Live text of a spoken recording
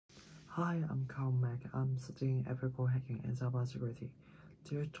Hi, I'm Carl Mack. I'm studying ethical hacking and cybersecurity.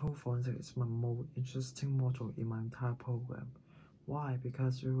 Digital forensics is my most interesting module in my entire program. Why?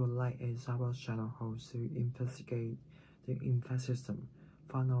 Because we would like a cyber shadow host to investigate the infect system,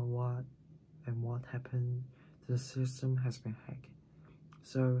 find out what happened the system has been hacked.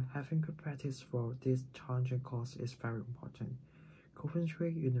 So having good practice for this challenging course is very important.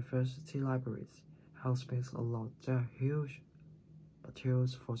 Coventry University libraries help space a lot. They are huge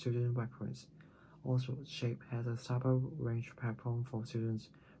materials for student reference. Also, Shape has a cyber range platform for students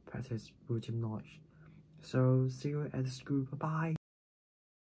practice routine knowledge. So see you at the school. Bye bye.